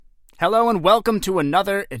Hello and welcome to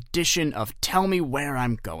another edition of Tell Me Where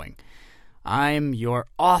I'm Going. I'm your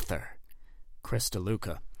author, Chris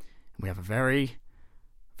DeLuca. We have a very,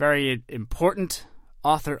 very important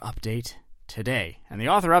author update today. And the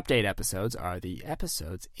author update episodes are the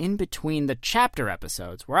episodes in between the chapter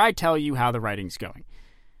episodes where I tell you how the writing's going.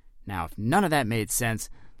 Now, if none of that made sense,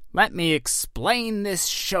 let me explain this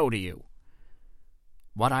show to you.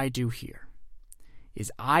 What I do here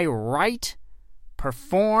is I write,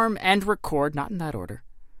 perform, and record, not in that order,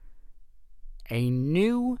 a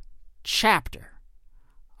new chapter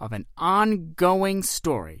of an ongoing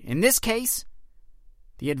story. In this case,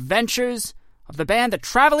 the adventures of the band The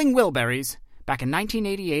Traveling Wilburys back in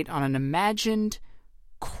 1988 on an imagined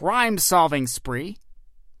crime-solving spree.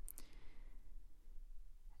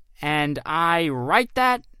 And I write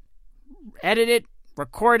that, edit it,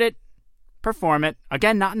 record it, perform it,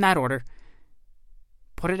 again, not in that order,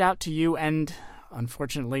 put it out to you, and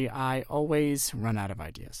unfortunately, I always run out of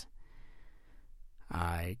ideas.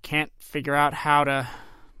 I can't figure out how to,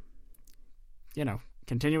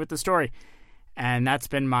 continue with the story. And that's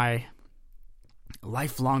been my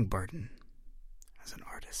lifelong burden as an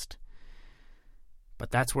artist.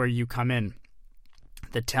 But that's where you come in.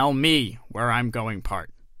 The tell me where I'm going part.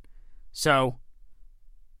 So,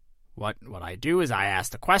 what I do is I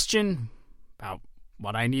ask the question about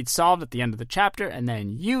what I need solved at the end of the chapter, and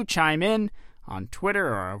then you chime in on Twitter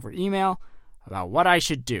or over email about what I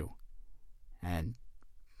should do. And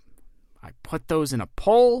I put those in a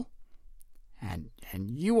poll, and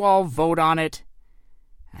you all vote on it,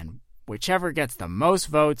 and whichever gets the most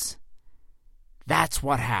votes, that's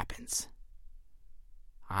what happens.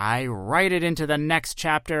 I write it into the next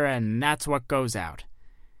chapter, and that's what goes out.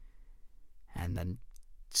 And then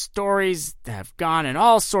stories have gone in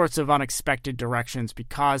all sorts of unexpected directions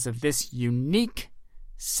because of this unique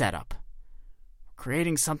setup.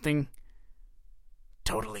 Creating something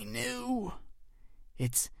totally new.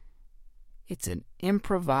 It's an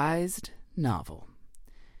improvised novel.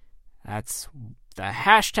 That's the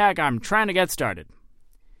hashtag I'm trying to get started.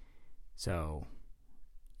 So,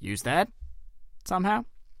 use that somehow.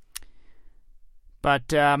 But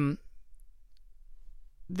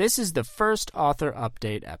this is the first author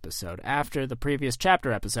update episode after the previous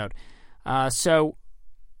chapter episode. So,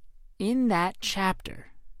 in that chapter,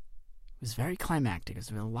 it was very climactic.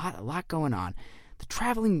 There was a lot going on. The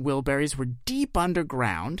Traveling Wilburys were deep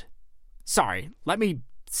underground. Sorry, let me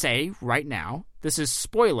say right now, this is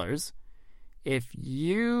spoilers. If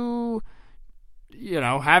you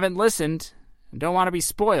haven't listened and don't want to be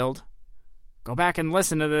spoiled, go back and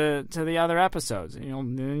listen to the other episodes,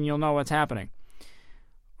 and you'll know what's happening.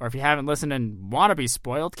 Or if you haven't listened and want to be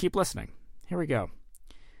spoiled, keep listening. Here we go.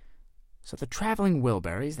 So the Traveling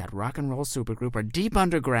Wilburys, that rock and roll supergroup, are deep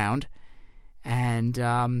underground. And,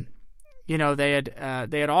 they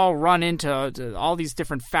had all run into, all these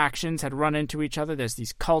different factions had run into each other. There's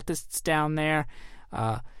these cultists down there.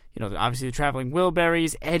 Obviously the Traveling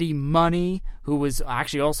Wilburys, Eddie Money, who was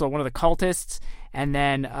actually also one of the cultists. And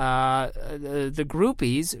then the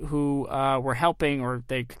groupies who were helping, or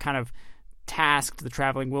they kind of tasked the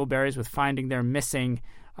Traveling Wilburys with finding their missing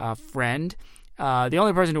friend. The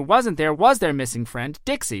only person who wasn't there was their missing friend,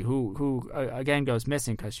 Dixie, who again goes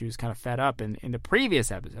missing because she was kind of fed up in the previous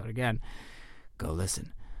episode. Again, go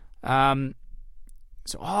listen.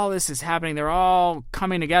 So all this is happening. They're all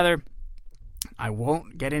coming together. I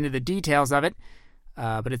won't get into the details of it,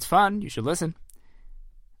 but it's fun. You should listen.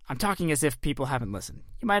 I'm talking as if people haven't listened.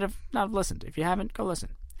 You might have not have listened. If you haven't, go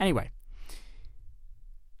listen. Anyway,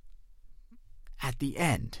 at the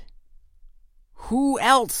end, who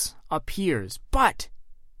else appears but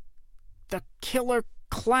the killer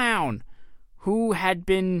clown who had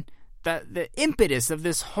been the impetus of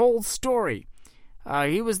this whole story?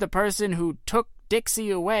 He was the person who took Dixie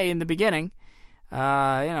away in the beginning,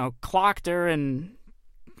 clocked her, and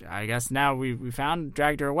I guess now we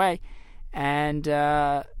dragged her away, and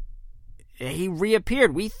he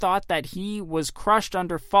reappeared. We thought that he was crushed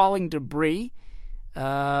under falling debris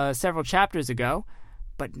several chapters ago,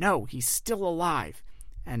 but no, he's still alive,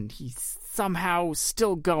 and he's somehow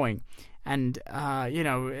still going. And,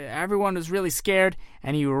 everyone was really scared,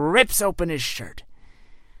 and he rips open his shirt.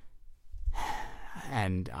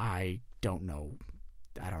 And I don't know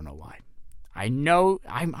why. I know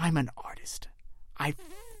I'm an artist. I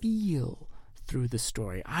feel through the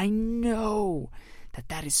story. I know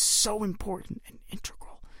that is so important and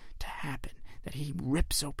integral to happen, that he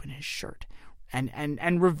rips open his shirt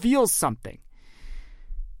and reveals something.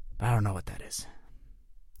 But I don't know what that is.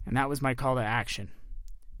 And that was my call to action.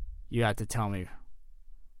 You had to tell me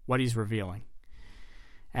what he's revealing.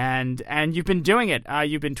 And you've been doing it.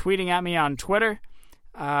 You've been tweeting at me on Twitter.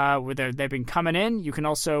 They've been coming in. You can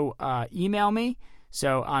also email me.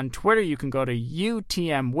 So on Twitter, you can go to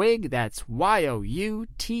UTMWig. That's YOUTMWIG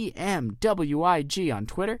on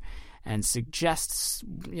Twitter, and suggest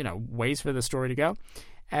ways for the story to go.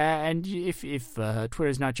 And if Twitter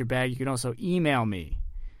is not your bag, you can also email me.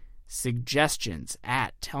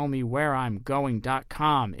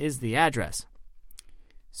 Suggestions@tellmewhereimgoing.com is the address.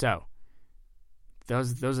 So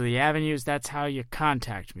those are the avenues. That's how you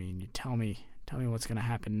contact me, and you tell me what's going to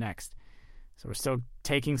happen next. So we're still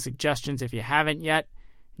taking suggestions. If you haven't yet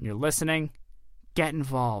and you're listening, get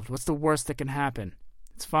involved. What's the worst that can happen?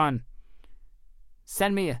 It's fun.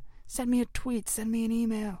 Send me a tweet. Send me an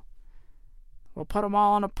email. We'll put them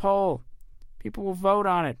all on a poll. People will vote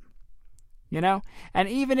on it. And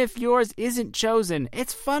even if yours isn't chosen,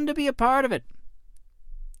 it's fun to be a part of it.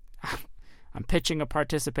 I'm pitching a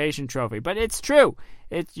participation trophy, but it's true.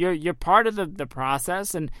 You're part of the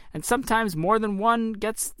process, and sometimes more than one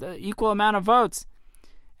gets the equal amount of votes.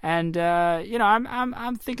 And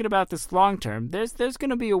I'm thinking about this long term. There's going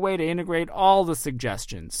to be a way to integrate all the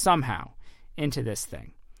suggestions somehow into this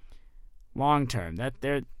thing. Long term,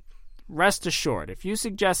 rest assured, if you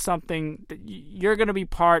suggest something, you're going to be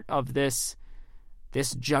part of this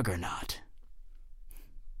juggernaut.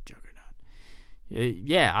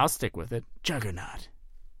 Yeah, I'll stick with it. Juggernaut.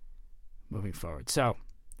 Moving forward. So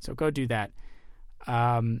go do that.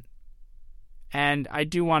 And I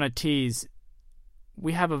do want to tease,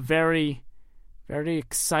 we have a very, very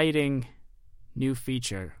exciting new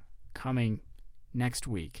feature coming next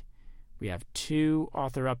week. We have 2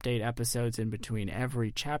 author update episodes in between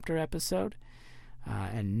every chapter episode.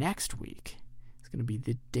 And next week is going to be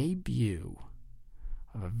the debut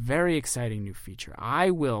of a very exciting new feature.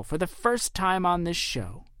 I will, for the first time on this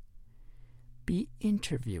show, be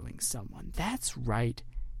interviewing someone. That's right,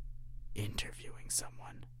 interviewing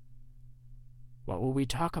someone. What will we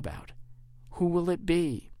talk about? Who will it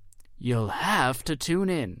be? You'll have to tune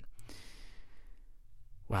in.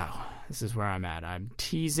 Wow, this is where I'm at. I'm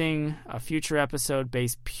teasing a future episode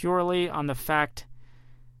based purely on the fact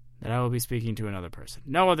that I will be speaking to another person.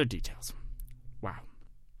 No other details. Wow.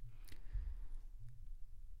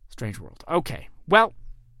 Strange world. Okay, well,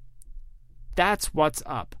 that's what's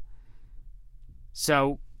up.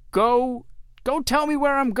 So go tell me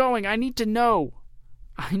where I'm going. I need to know.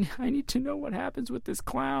 I need to know what happens with this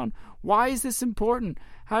clown. Why is this important?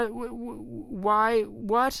 Why?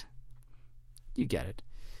 What? You get it.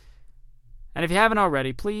 And if you haven't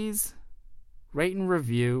already, please rate and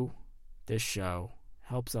review this show.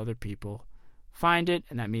 Helps other people find it,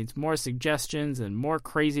 and that means more suggestions and more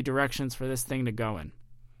crazy directions for this thing to go in.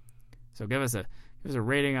 So give us a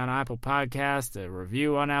rating on Apple Podcast, a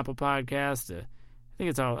review on Apple Podcast.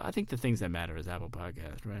 I think the things that matter is Apple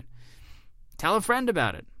Podcast, right? Tell a friend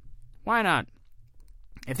about it. Why not?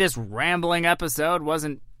 If this rambling episode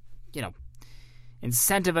wasn't,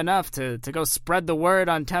 incentive enough to go spread the word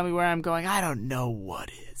on Tell Me Where I'm Going, I don't know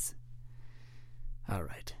what is. All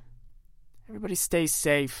right. Everybody stay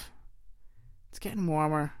safe. It's getting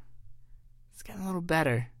warmer. It's getting a little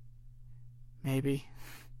better. Maybe.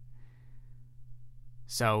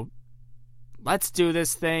 So, let's do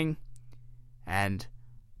this thing, and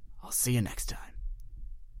I'll see you next time.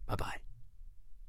 Bye-bye.